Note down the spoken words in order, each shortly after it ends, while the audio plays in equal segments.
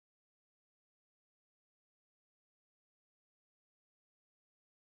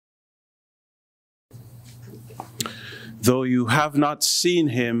Though you have not seen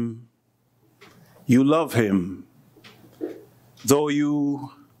him, you love him. Though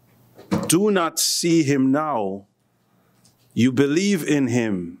you do not see him now, you believe in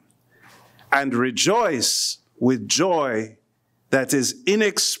him and rejoice with joy that is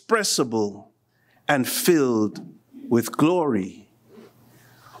inexpressible and filled with glory,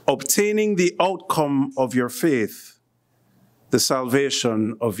 obtaining the outcome of your faith, the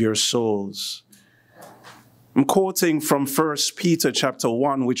salvation of your souls. I'm quoting from 1 Peter chapter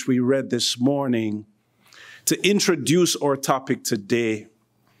 1, which we read this morning, to introduce our topic today,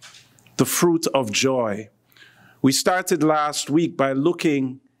 the fruit of joy. We started last week by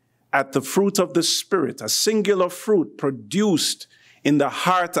looking at the fruit of the Spirit, a singular fruit produced in the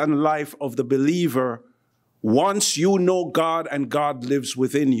heart and life of the believer once you know God and God lives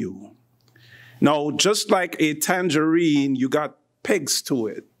within you. Now, just like a tangerine, you got pegs to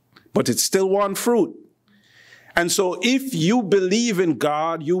it, but it's still one fruit. And so if you believe in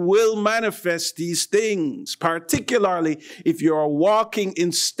God, you will manifest these things, particularly if you are walking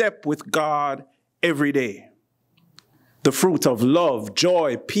in step with God every day. The fruit of love,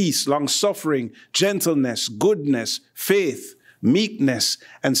 joy, peace, long-suffering, gentleness, goodness, faith, meekness,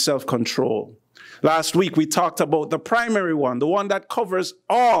 and self-control. Last week, we talked about the primary one, the one that covers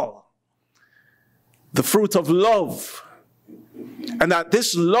all. The fruit of love. And that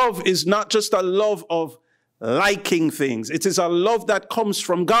this love is not just a love of liking things. It is a love that comes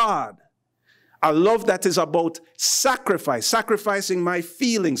from God. A love that is about sacrifice, sacrificing my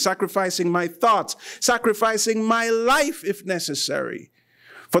feelings, sacrificing my thoughts, sacrificing my life if necessary,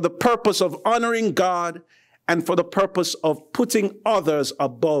 for the purpose of honoring God and for the purpose of putting others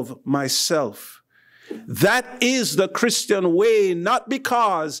above myself. That is the Christian way, not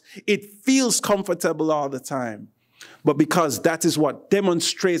because it feels comfortable all the time, but because that is what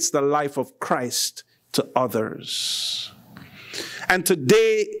demonstrates the life of Christ to others. And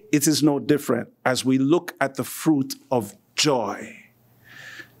today it is no different as we look at the fruit of joy.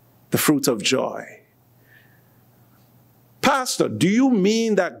 The fruit of joy. Pastor, do you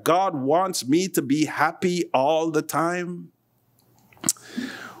mean that God wants me to be happy all the time?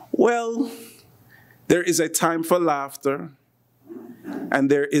 Well, there is a time for laughter and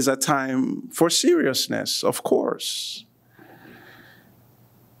there is a time for seriousness, of course.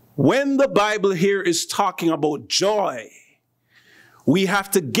 When the Bible here is talking about joy, we have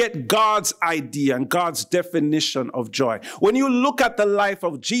to get God's idea and God's definition of joy. When you look at the life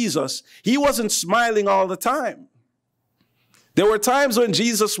of Jesus, he wasn't smiling all the time. There were times when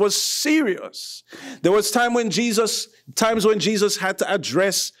Jesus was serious. There was times when Jesus had to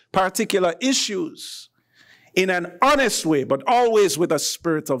address particular issues in an honest way, but always with a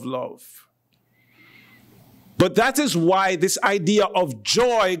spirit of love. But that is why this idea of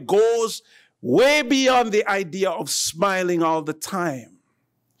joy goes way beyond the idea of smiling all the time.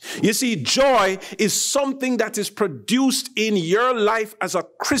 You see, joy is something that is produced in your life as a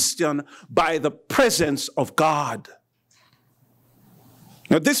Christian by the presence of God.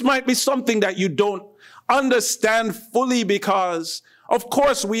 Now, this might be something that you don't understand fully because, of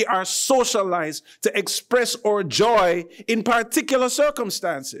course, we are socialized to express our joy in particular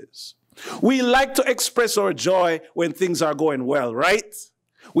circumstances. We like to express our joy when things are going well, right?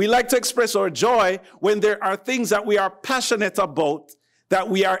 We like to express our joy when there are things that we are passionate about, that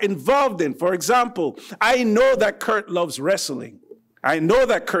we are involved in. For example, I know that Kurt loves wrestling. I know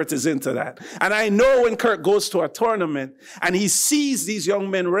that Kurt is into that. And I know when Kurt goes to a tournament and he sees these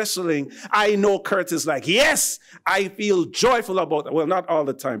young men wrestling, I know Kurt is like, yes, I feel joyful about that. Well, not all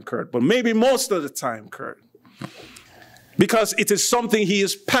the time, Kurt, but maybe most of the time, Kurt. Because it is something he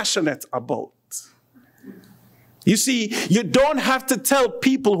is passionate about. You see, you don't have to tell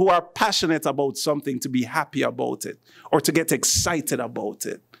people who are passionate about something to be happy about it or to get excited about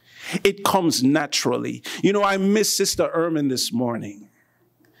it. It comes naturally. You know, I miss Sister Ermin this morning.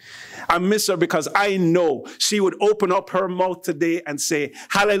 I miss her because I know she would open up her mouth today and say,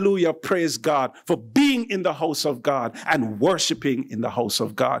 hallelujah, praise God for being in the house of God and worshiping in the house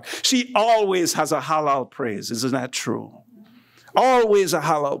of God. She always has a halal praise. Isn't that true? Always a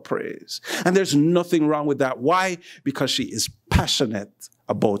halal praise. And there's nothing wrong with that. Why? Because she is passionate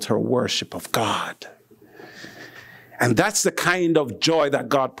about her worship of God. And that's the kind of joy that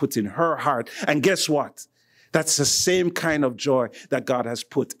God put in her heart. And guess what? That's the same kind of joy that God has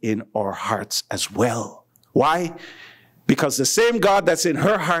put in our hearts as well. Why? Because the same God that's in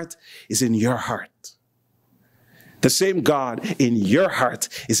her heart is in your heart. The same God in your heart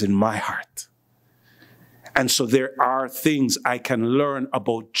is in my heart. And so there are things I can learn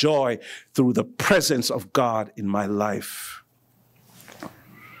about joy through the presence of God in my life.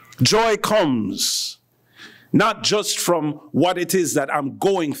 Joy comes not just from what it is that I'm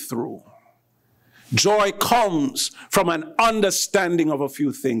going through. Joy comes from an understanding of a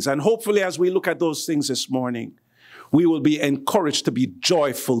few things. And hopefully as we look at those things this morning, we will be encouraged to be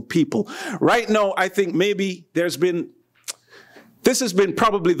joyful people. Right now, I think maybe this has been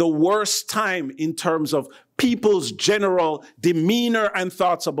probably the worst time in terms of people's general demeanor and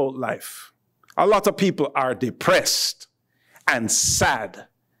thoughts about life. A lot of people are depressed and sad,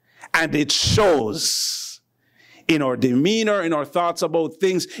 and it shows in our demeanor, in our thoughts about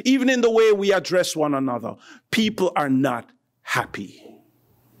things, even in the way we address one another. People are not happy.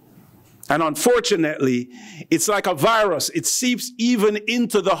 And unfortunately, it's like a virus. It seeps even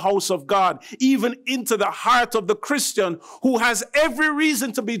into the house of God, even into the heart of the Christian who has every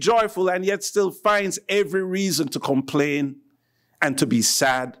reason to be joyful and yet still finds every reason to complain and to be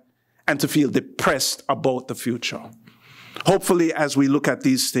sad and to feel depressed about the future. Hopefully, as we look at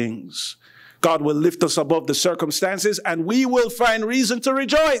these things, God will lift us above the circumstances and we will find reason to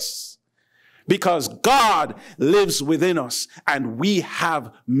rejoice. Because God lives within us and we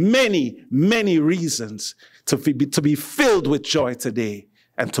have many, many reasons to be filled with joy today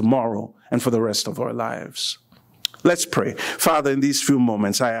and tomorrow and for the rest of our lives. Let's pray. Father, in these few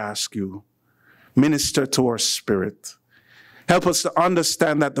moments, I ask you, minister to our spirit. Help us to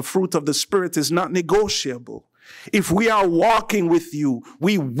understand that the fruit of the Spirit is not negotiable. If we are walking with you,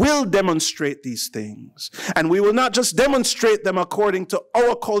 we will demonstrate these things. And we will not just demonstrate them according to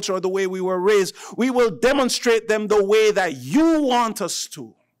our culture or the way we were raised. We will demonstrate them the way that you want us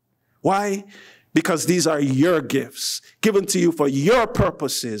to. Why? Because these are your gifts given to you for your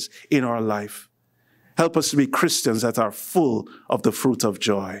purposes in our life. Help us to be Christians that are full of the fruit of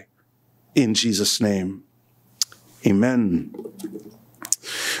joy. In Jesus' name, amen.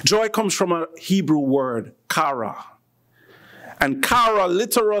 Joy comes from a Hebrew word, χαρά. And χαρά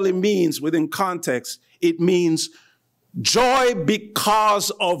literally means, within context, it means joy because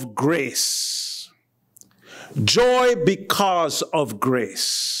of grace. Joy because of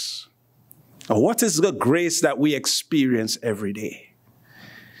grace. Now, what is the grace that we experience every day?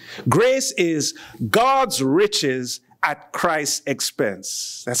 Grace is God's riches at Christ's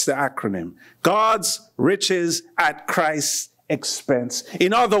expense. That's the acronym. God's riches at Christ's expense.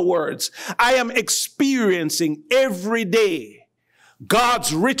 In other words, I am experiencing every day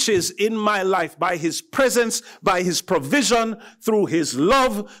God's riches in my life by his presence, by his provision, through his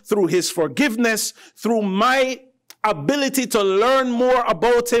love, through his forgiveness, through my ability to learn more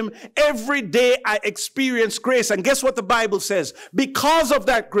about him. Every day I experience grace. And guess what the Bible says? Because of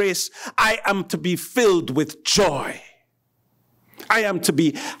that grace, I am to be filled with joy. I am to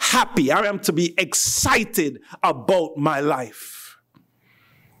be happy. I am to be excited about my life.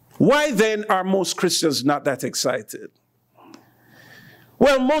 Why then are most Christians not that excited?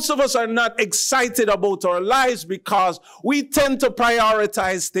 Well, most of us are not excited about our lives because we tend to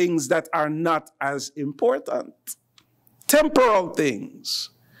prioritize things that are not as important. Temporal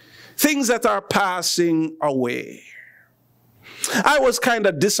things. Things that are passing away. I was kind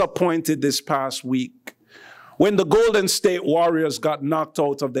of disappointed this past week when the Golden State Warriors got knocked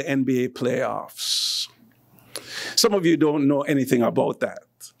out of the NBA playoffs. Some of you don't know anything about that.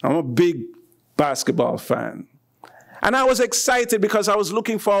 I'm a big basketball fan. And I was excited because I was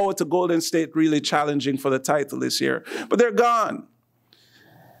looking forward to Golden State really challenging for the title this year. But they're gone.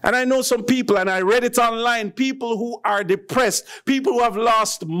 And I know some people, and I read it online, people who are depressed, people who have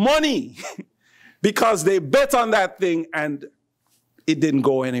lost money because they bet on that thing and it didn't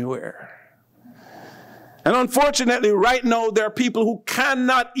go anywhere. And unfortunately, right now, there are people who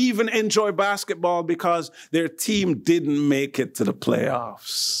cannot even enjoy basketball because their team didn't make it to the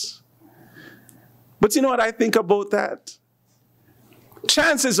playoffs. But you know what I think about that?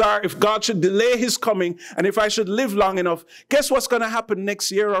 Chances are, if God should delay his coming, and if I should live long enough, guess what's going to happen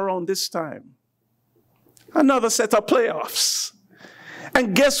next year around this time? Another set of playoffs.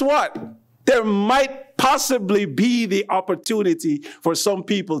 And guess what? There might possibly be the opportunity for some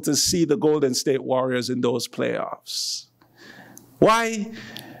people to see the Golden State Warriors in those playoffs. Why?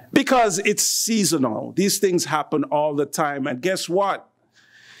 Because it's seasonal. These things happen all the time. And guess what?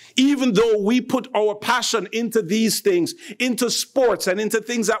 Even though we put our passion into these things, into sports and into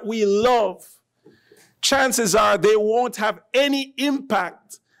things that we love, chances are they won't have any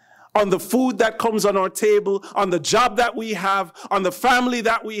impact on the food that comes on our table, on the job that we have, on the family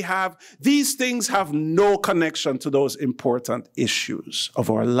that we have. These things have no connection to those important issues of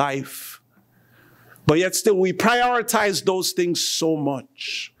our life. But yet still we prioritize those things so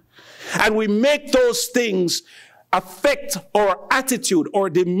much. And we make those things affect our attitude or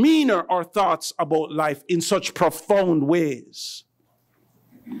demeanor or thoughts about life in such profound ways.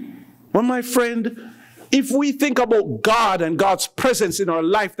 Well, my friend, If we think about God and God's presence in our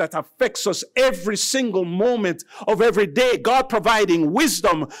life that affects us every single moment of every day, God providing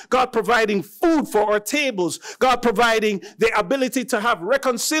wisdom, God providing food for our tables, God providing the ability to have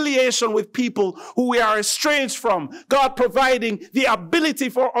reconciliation with people who we are estranged from, God providing the ability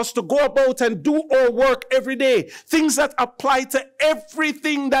for us to go about and do our work every day, things that apply to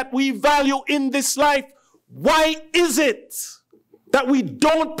everything that we value in this life. Why is it that we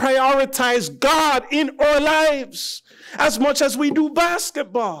don't prioritize God in our lives as much as we do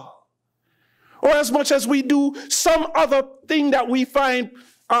basketball, or as much as we do some other thing that we find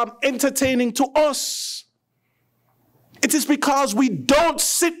entertaining to us? It is because we don't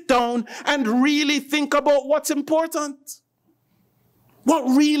sit down and really think about what's important. What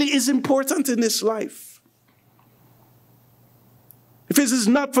really is important in this life? If it is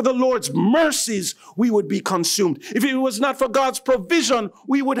not for the Lord's mercies, we would be consumed. If it was not for God's provision,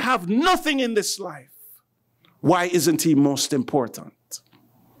 we would have nothing in this life. Why isn't he most important?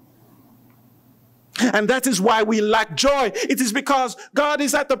 And that is why we lack joy. It is because God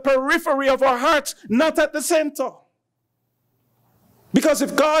is at the periphery of our hearts, not at the center. Because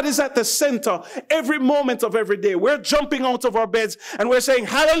if God is at the center every moment of every day, we're jumping out of our beds and we're saying,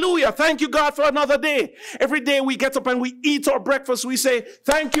 hallelujah, thank you, God, for another day. Every day we get up and we eat our breakfast, we say,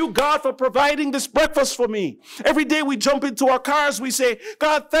 thank you, God, for providing this breakfast for me. Every day we jump into our cars, we say,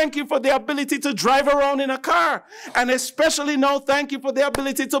 God, thank you for the ability to drive around in a car. And especially now, thank you for the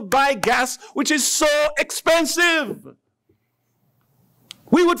ability to buy gas, which is so expensive.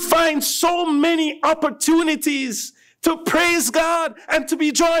 We would find so many opportunities to praise God and to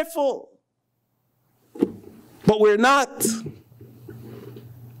be joyful. But we're not,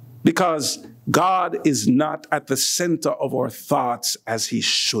 because God is not at the center of our thoughts as he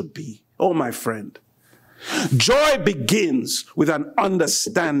should be. Oh, my friend, joy begins with an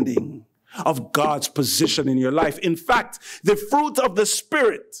understanding of God's position in your life. In fact, the fruit of the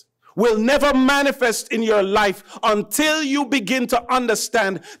Spirit will never manifest in your life until you begin to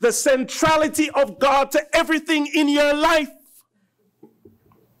understand the centrality of God to everything in your life.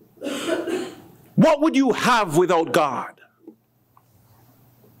 What would you have without God?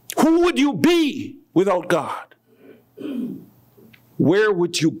 Who would you be without God? Where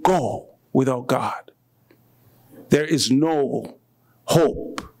would you go without God? There is no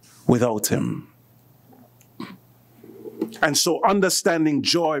hope without him. And so understanding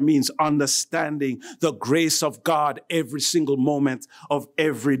joy means understanding the grace of God every single moment of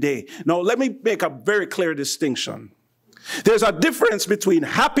every day. Now, let me make a very clear distinction. There's a difference between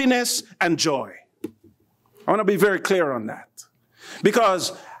happiness and joy. I want to be very clear on that.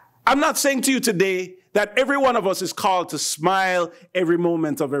 Because I'm not saying to you today that every one of us is called to smile every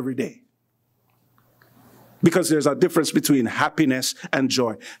moment of every day. Because there's a difference between happiness and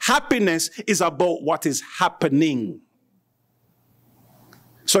joy. Happiness is about what is happening.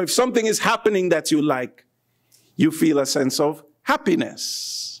 So if something is happening that you like, you feel a sense of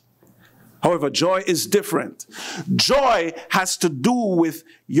happiness. However, joy is different. Joy has to do with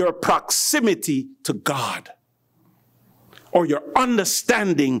your proximity to God, or your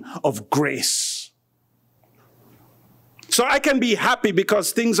understanding of grace. So I can be happy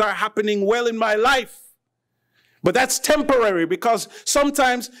because things are happening well in my life. But that's temporary, because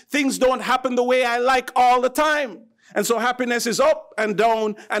sometimes things don't happen the way I like all the time. And so happiness is up and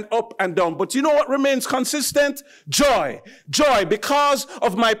down and up and down. But you know what remains consistent? Joy. Joy. Because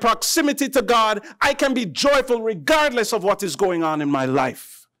of my proximity to God, I can be joyful regardless of what is going on in my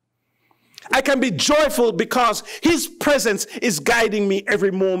life. I can be joyful because his presence is guiding me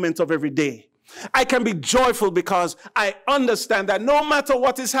every moment of every day. I can be joyful because I understand that no matter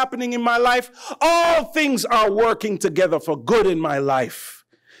what is happening in my life, all things are working together for good in my life.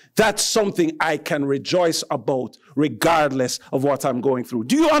 That's something I can rejoice about regardless of what I'm going through.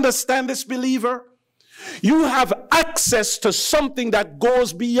 Do you understand this, believer? You have access to something that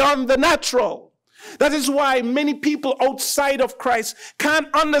goes beyond the natural. That is why many people outside of Christ can't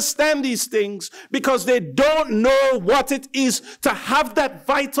understand these things, because they don't know what it is to have that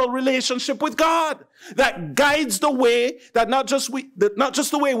vital relationship with God that guides the way, that not just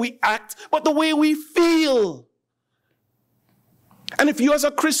the way we act, but the way we feel. And if you as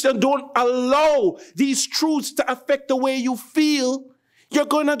a Christian don't allow these truths to affect the way you feel, you're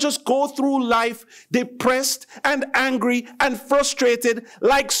going to just go through life depressed and angry and frustrated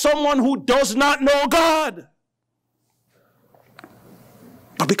like someone who does not know God.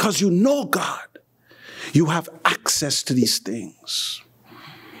 But because you know God, you have access to these things.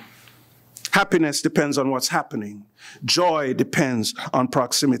 Happiness depends on what's happening. Joy depends on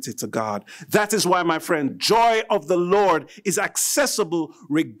proximity to God. That is why, my friend, joy of the Lord is accessible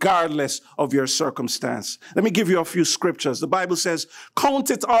regardless of your circumstance. Let me give you a few scriptures. The Bible says,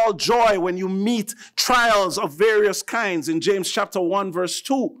 count it all joy when you meet trials of various kinds in James chapter 1, verse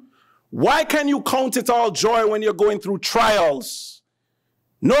 2. Why can you count it all joy when you're going through trials?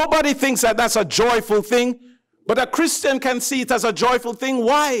 Nobody thinks that that's a joyful thing, but a Christian can see it as a joyful thing.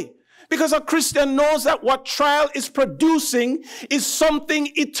 Why? Because a Christian knows that what trial is producing is something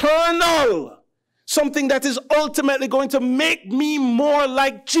eternal, something that is ultimately going to make me more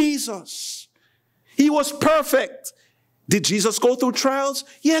like Jesus. He was perfect. Did Jesus go through trials?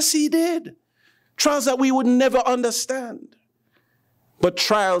 Yes, he did. Trials that we would never understand, but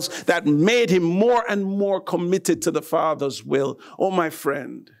trials that made him more and more committed to the Father's will. Oh, my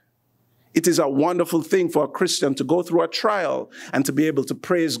friend, it is a wonderful thing for a Christian to go through a trial and to be able to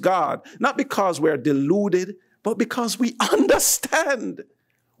praise God, not because we're deluded, but because we understand.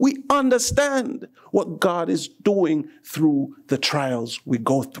 We understand what God is doing through the trials we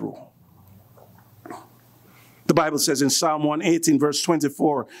go through. The Bible says in Psalm 118, verse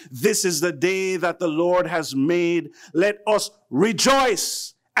 24, this is the day that the Lord has made. Let us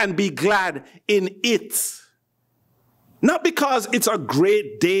rejoice and be glad in it. Not because it's a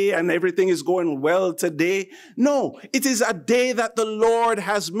great day and everything is going well today. No, it is a day that the Lord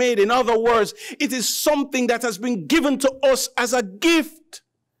has made. In other words, it is something that has been given to us as a gift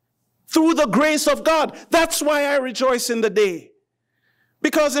through the grace of God. That's why I rejoice in the day.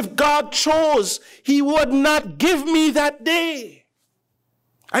 Because if God chose, he would not give me that day.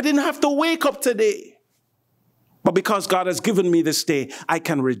 I didn't have to wake up today. But because God has given me this day, I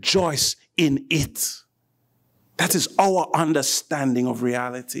can rejoice in it. That is our understanding of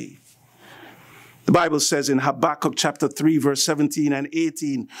reality. The Bible says in Habakkuk chapter 3, verse 17 and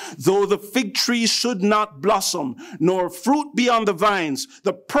 18, though the fig tree should not blossom, nor fruit be on the vines,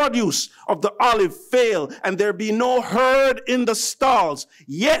 the produce of the olive fail, and there be no herd in the stalls,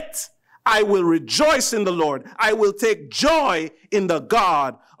 yet I will rejoice in the Lord. I will take joy in the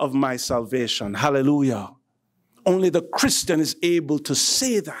God of my salvation. Hallelujah. Only the Christian is able to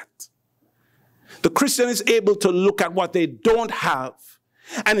say that. The Christian is able to look at what they don't have,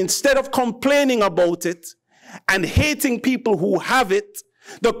 and instead of complaining about it and hating people who have it,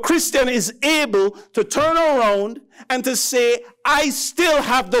 the Christian is able to turn around and to say, I still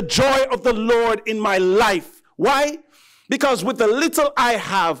have the joy of the Lord in my life. Why? Because with the little I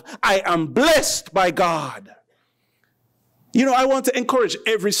have, I am blessed by God. You know, I want to encourage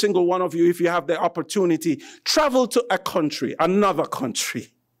every single one of you, if you have the opportunity, travel to a country, another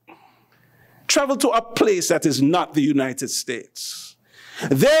country. Travel to a place that is not the United States.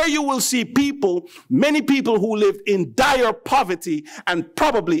 There you will see people, many people who live in dire poverty and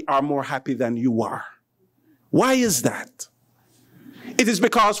probably are more happy than you are. Why is that? It is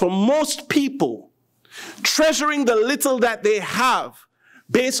because for most people, treasuring the little that they have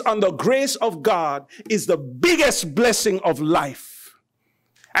based on the grace of God is the biggest blessing of life.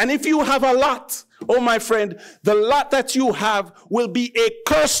 And if you have a lot, oh my friend, the lot that you have will be a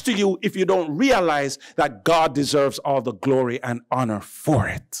curse to you if you don't realize that God deserves all the glory and honor for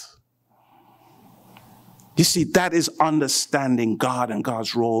it. You see, that is understanding God and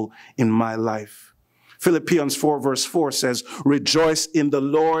God's role in my life. Philippians 4 verse 4 says, rejoice in the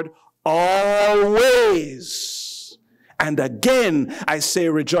Lord always. And again, I say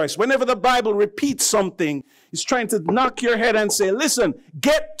rejoice. Whenever the Bible repeats something, it's trying to knock your head and say, listen,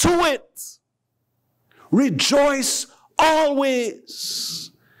 get to it. Rejoice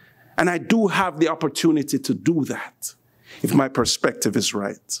always. And I do have the opportunity to do that if my perspective is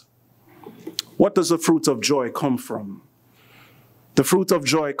right. What does the fruit of joy come from? The fruit of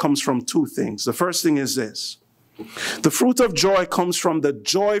joy comes from two things. The first thing is this. The fruit of joy comes from the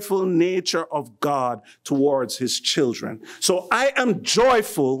joyful nature of God towards his children. So I am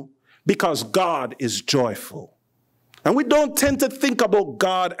joyful because God is joyful. And we don't tend to think about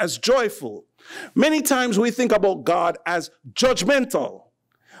God as joyful. Many times we think about God as judgmental,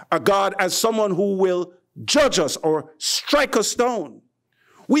 a God as someone who will judge us or strike us down.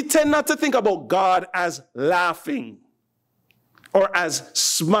 We tend not to think about God as laughing or as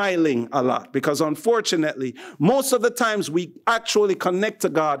smiling a lot, because unfortunately, most of the times we actually connect to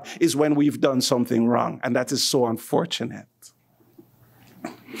God is when we've done something wrong, and that is so unfortunate.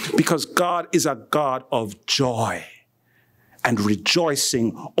 Because God is a God of joy and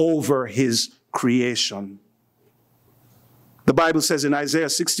rejoicing over his creation. The Bible says in Isaiah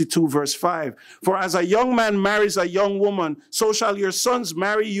 62 verse 5, for as a young man marries a young woman, so shall your sons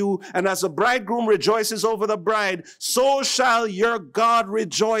marry you, and as the bridegroom rejoices over the bride, so shall your God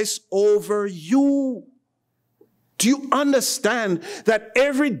rejoice over you. Do you understand that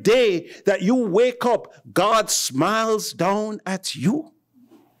every day that you wake up, God smiles down at you?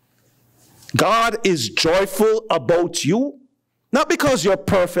 God is joyful about you, not because you're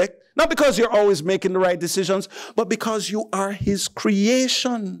perfect, not because you're always making the right decisions, but because you are his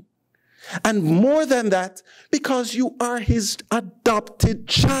creation. And more than that, because you are his adopted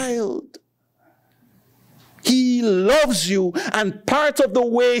child. He loves you, and part of the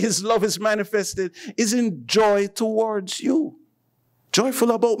way his love is manifested is in joy towards you.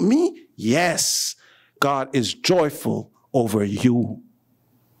 Joyful about me? Yes, God is joyful over you.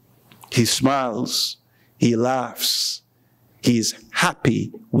 He smiles, he laughs, he is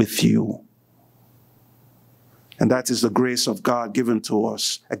happy with you. And that is the grace of God given to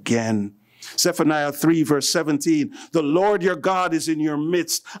us again. Zephaniah 3 verse 17, the Lord your God is in your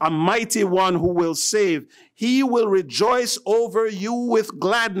midst, a mighty one who will save. He will rejoice over you with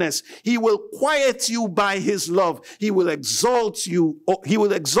gladness. He will quiet you by his love. He will exalt you. He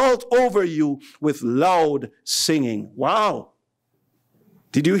will exalt over you with loud singing. Wow.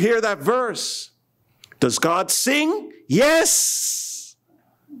 Did you hear that verse? Does God sing? Yes.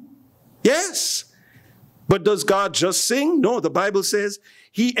 Yes. But does God just sing? No, the Bible says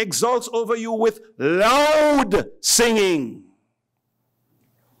he exalts over you with loud singing.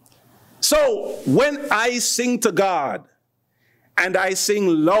 So when I sing to God and I sing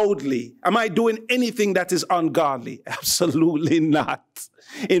loudly, am I doing anything that is ungodly? Absolutely not.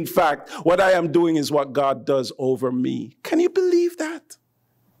 In fact, what I am doing is what God does over me. Can you believe that?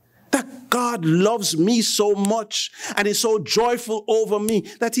 That God loves me so much and is so joyful over me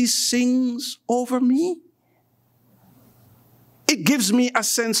that he sings over me. It gives me a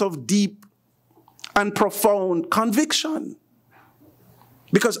sense of deep and profound conviction.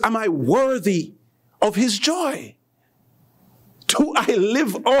 Because am I worthy of his joy? Do I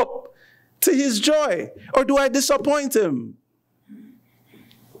live up to his joy? Or do I disappoint him?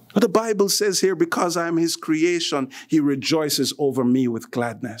 But the Bible says here, because I am his creation, he rejoices over me with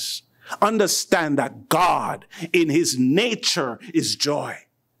gladness. Understand that God in his nature is joy.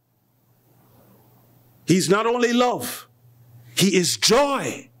 He's not only love, he is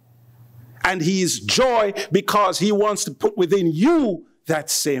joy. And he is joy because he wants to put within you that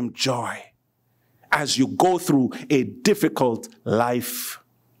same joy as you go through a difficult life.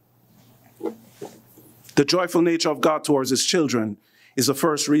 The joyful nature of God towards his children is the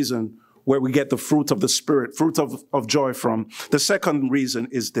first reason where we get the fruit of the Spirit, fruit of joy from. The second reason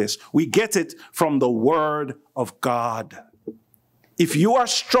is this. We get it from the Word of God. If you are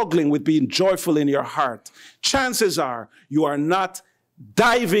struggling with being joyful in your heart, chances are you are not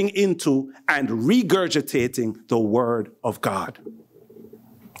diving into and regurgitating the Word of God.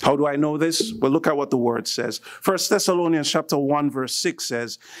 How do I know this? Well, look at what the Word says. 1 Thessalonians chapter 1 verse 6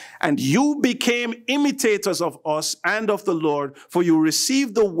 says, and you became imitators of us and of the Lord, for you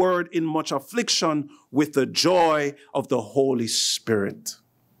received the Word in much affliction with the joy of the Holy Spirit.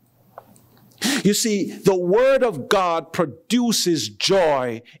 You see, the Word of God produces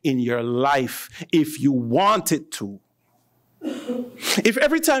joy in your life if you want it to. If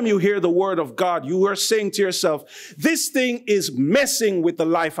every time you hear the Word of God, you are saying to yourself, this thing is messing with the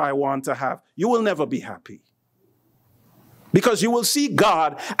life I want to have, you will never be happy. Because you will see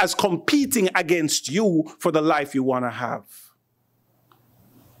God as competing against you for the life you want to have.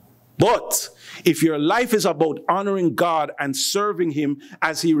 But if your life is about honoring God and serving him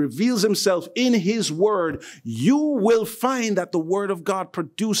as he reveals himself in his word, you will find that the Word of God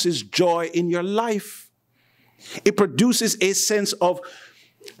produces joy in your life. It produces a sense of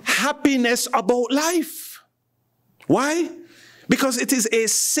happiness about life. Why? Because it is a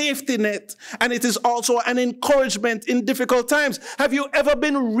safety net and it is also an encouragement in difficult times. Have you ever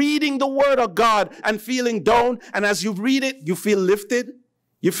been reading the Word of God and feeling down, and as you read it, you feel lifted?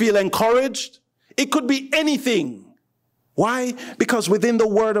 You feel encouraged? It could be anything. Why? Because within the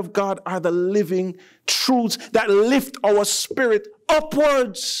Word of God are the living truths that lift our spirit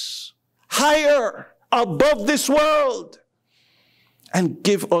upwards, higher, above this world, and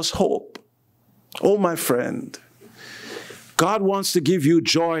give us hope. Oh, my friend, God wants to give you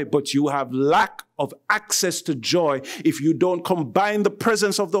joy, but you have lack of access to joy if you don't combine the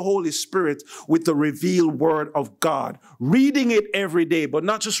presence of the Holy Spirit with the revealed Word of God. Reading it every day, but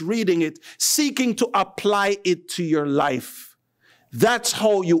not just reading it, seeking to apply it to your life. That's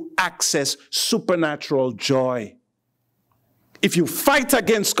how you access supernatural joy. If you fight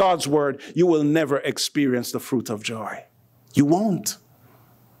against God's word, you will never experience the fruit of joy. You won't.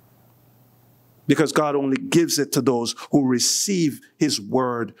 Because God only gives it to those who receive his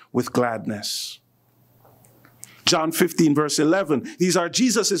word with gladness. John 15, verse 11. These are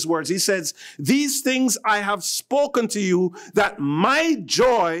Jesus' words. He says, these things I have spoken to you, that my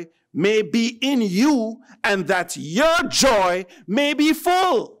joy may be in you, and that your joy may be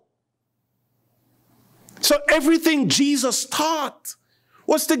full. So everything Jesus taught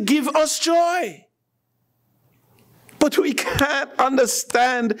was to give us joy. But we can't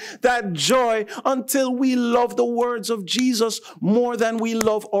understand that joy until we love the words of Jesus more than we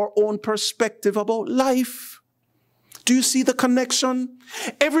love our own perspective about life. Do you see the connection?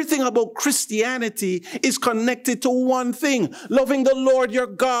 Everything about Christianity is connected to one thing: loving the Lord your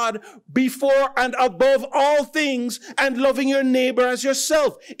God before and above all things, and loving your neighbor as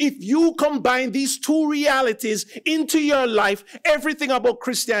yourself. If you combine these two realities into your life, everything about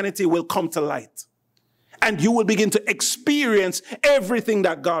Christianity will come to light. And you will begin to experience everything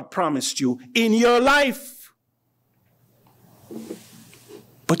that God promised you in your life.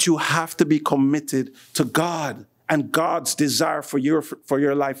 But you have to be committed to God and God's desire for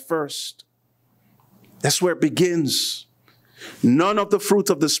your life first. That's where it begins. None of the fruit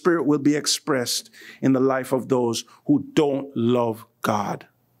of the Spirit will be expressed in the life of those who don't love God.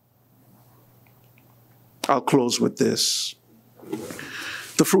 I'll close with this.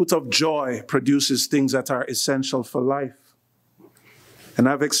 The fruit of joy produces things that are essential for life. And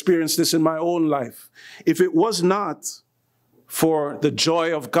I've experienced this in my own life. If it was not for the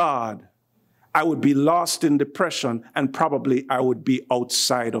joy of God, I would be lost in depression, and probably I would be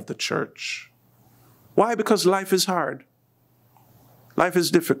outside of the church. Why? Because life is hard. Life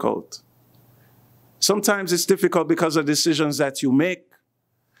is difficult. Sometimes it's difficult because of decisions that you make.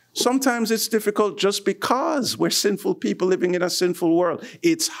 Sometimes it's difficult just because we're sinful people living in a sinful world.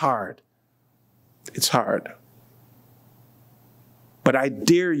 It's hard. It's hard. But I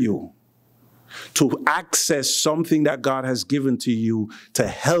dare you to access something that God has given to you to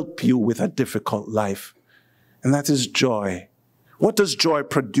help you with a difficult life. And that is joy. What does joy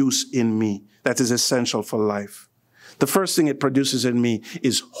produce in me that is essential for life? The first thing it produces in me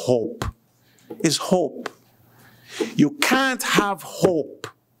is hope. Is hope. You can't have hope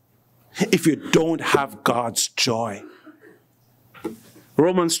if you don't have God's joy.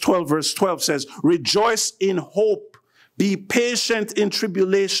 Romans 12 verse 12 says, rejoice in hope, be patient in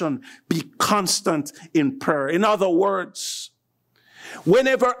tribulation, be constant in prayer. In other words,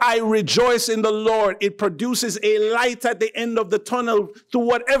 whenever I rejoice in the Lord, it produces a light at the end of the tunnel through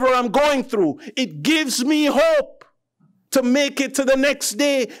whatever I'm going through. It gives me hope to make it to the next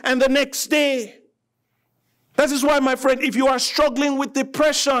day and the next day. That is why, my friend, if you are struggling with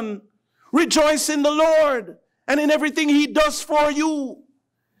depression, rejoice in the Lord and in everything He does for you.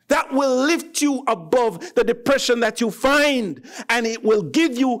 That will lift you above the depression that you find, and it will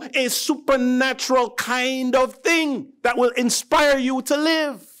give you a supernatural kind of thing that will inspire you to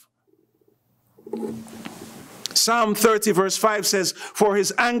live. Psalm 30 verse 5 says, for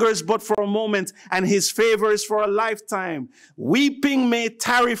his anger is but for a moment, and his favor is for a lifetime. Weeping may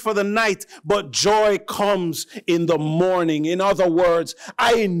tarry for the night, but joy comes in the morning. In other words,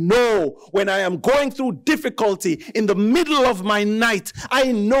 I know when I am going through difficulty in the middle of my night,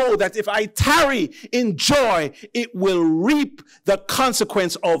 I know that if I tarry in joy, it will reap the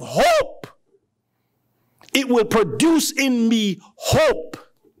consequence of hope. It will produce in me hope.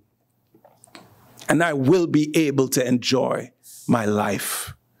 And I will be able to enjoy my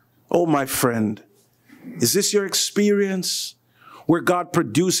life. Oh, my friend, is this your experience where God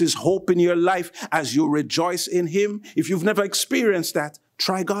produces hope in your life as you rejoice in Him? If you've never experienced that,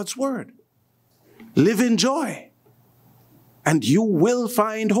 try God's word. Live in joy, and you will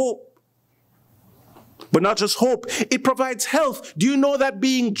find hope. But not just hope, it provides health. Do you know that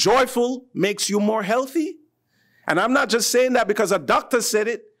being joyful makes you more healthy? And I'm not just saying that because a doctor said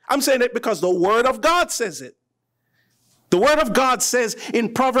it. I'm saying it because the Word of God says it. The Word of God says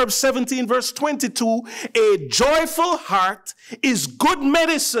in Proverbs 17 verse 22, a joyful heart is good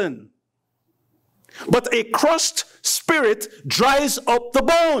medicine, but a crushed spirit dries up the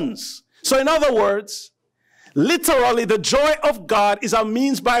bones. So in other words, literally the joy of God is a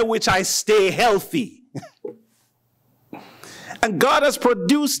means by which I stay healthy. And God has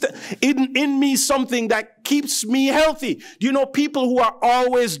produced in me something that keeps me healthy. Do you know people who are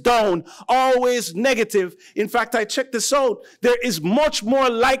always down, always negative? In fact, I checked this out. There is much more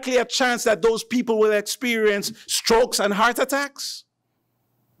likely a chance that those people will experience strokes and heart attacks.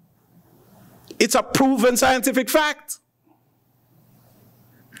 It's a proven scientific fact.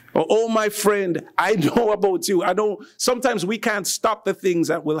 Oh, my friend, I know about you. Sometimes we can't stop the things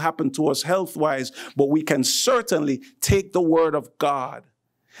that will happen to us health-wise, but we can certainly take the Word of God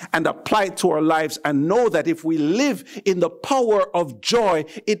and apply it to our lives and know that if we live in the power of joy,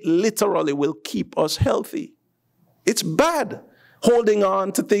 it literally will keep us healthy. It's bad holding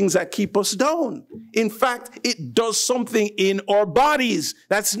on to things that keep us down. In fact, it does something in our bodies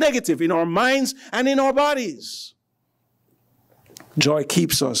that's negative, in our minds and in our bodies. Joy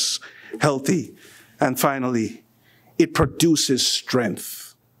keeps us healthy. And finally, it produces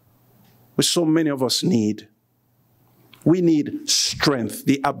strength, which so many of us need. We need strength,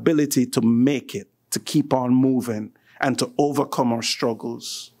 the ability to make it, to keep on moving, and to overcome our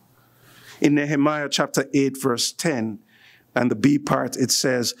struggles. In Nehemiah chapter 8, verse 10, and the B part, it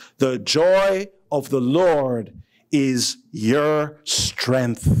says, the joy of the Lord is your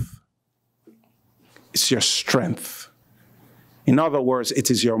strength. It's your strength. In other words,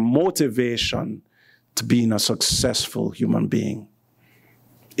 it is your motivation to being a successful human being.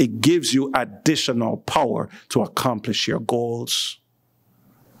 It gives you additional power to accomplish your goals.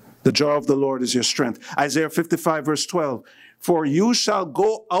 The joy of the Lord is your strength. Isaiah 55, verse 12. For you shall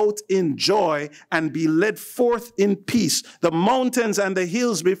go out in joy and be led forth in peace. The mountains and the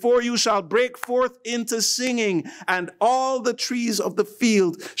hills before you shall break forth into singing, and all the trees of the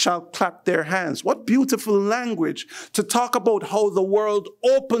field shall clap their hands. What beautiful language to talk about how the world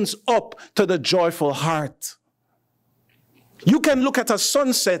opens up to the joyful heart. You can look at a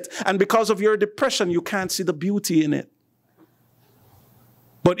sunset, and because of your depression, you can't see the beauty in it.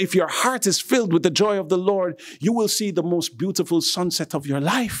 But if your heart is filled with the joy of the Lord, you will see the most beautiful sunset of your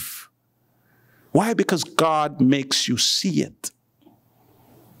life. Why? Because God makes you see it.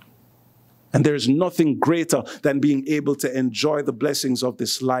 And there's nothing greater than being able to enjoy the blessings of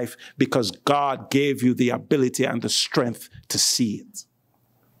this life because God gave you the ability and the strength to see it.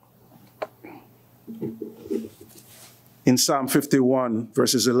 In Psalm 51,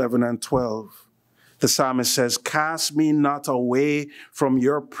 verses 11 and 12, the psalmist says, cast me not away from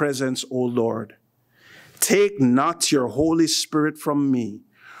your presence, O Lord. Take not your Holy Spirit from me.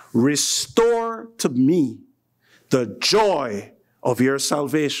 Restore to me the joy of your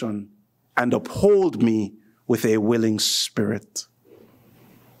salvation and uphold me with a willing spirit.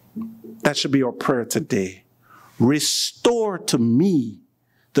 That should be our prayer today. Restore to me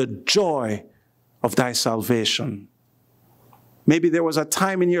the joy of thy salvation. Maybe there was a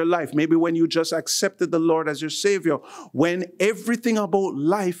time in your life, maybe when you just accepted the Lord as your Savior, when everything about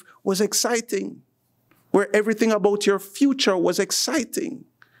life was exciting, where everything about your future was exciting.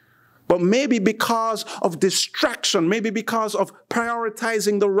 But maybe because of distraction, maybe because of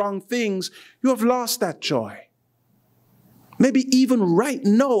prioritizing the wrong things, you have lost that joy. Maybe even right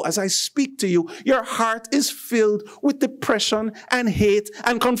now, as I speak to you, your heart is filled with depression and hate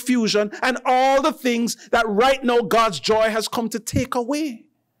and confusion and all the things that right now God's joy has come to take away.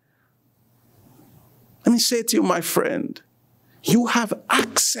 Let me say to you, my friend, you have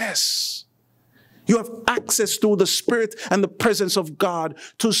access. You have access through the Spirit and the presence of God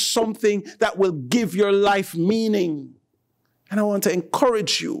to something that will give your life meaning. And I want to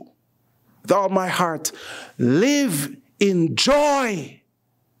encourage you with all my heart, live in joy.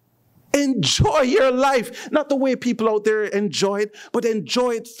 Enjoy your life. Not the way people out there enjoy it, but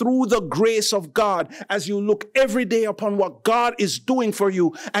enjoy it through the grace of God as you look every day upon what God is doing for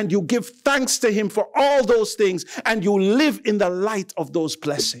you and you give thanks to Him for all those things and you live in the light of those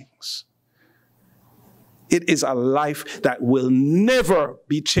blessings. It is a life that will never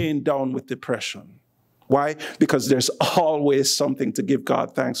be chained down with depression. Why? Because there's always something to give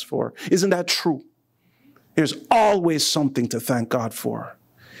God thanks for. Isn't that true? There's always something to thank God for.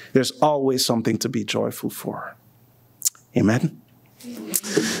 There's always something to be joyful for. Amen?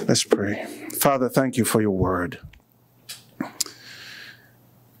 Let's pray. Father, thank you for your word.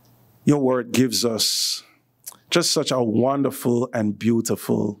 Your word gives us just such a wonderful and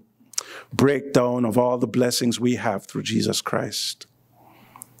beautiful breakdown of all the blessings we have through Jesus Christ.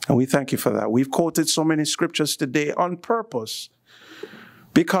 And we thank you for that. We've quoted so many scriptures today on purpose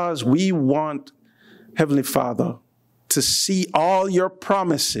because we want, Heavenly Father, to see all your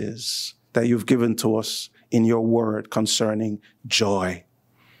promises that you've given to us in your word concerning joy.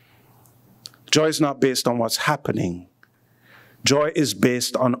 Joy is not based on what's happening. Joy is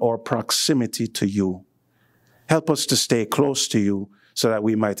based on our proximity to you. Help us to stay close to you so that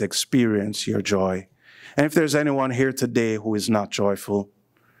we might experience your joy. And if there's anyone here today who is not joyful,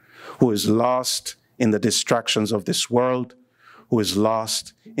 who is lost in the distractions of this world, who is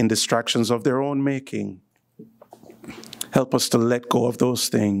lost in distractions of their own making, help us to let go of those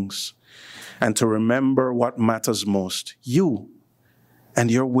things and to remember what matters most, you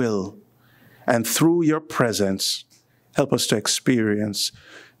and your will. And through your presence, help us to experience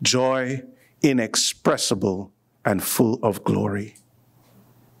joy inexpressible and full of glory.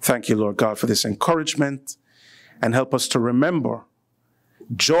 Thank you, Lord God, for this encouragement, and help us to remember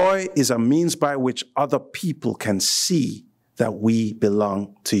Joy is a means by which other people can see that we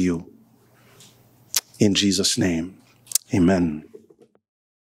belong to you. In Jesus' name, amen.